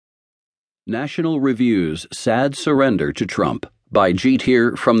National Review's Sad Surrender to Trump by Jeet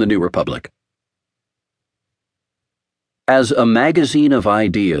Heer from the New Republic. As a magazine of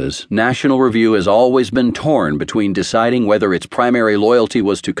ideas, National Review has always been torn between deciding whether its primary loyalty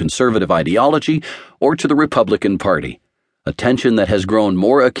was to conservative ideology or to the Republican Party, a tension that has grown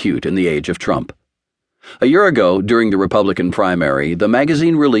more acute in the age of Trump. A year ago, during the Republican primary, the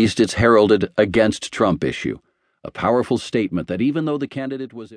magazine released its heralded Against Trump issue, a powerful statement that even though the candidate was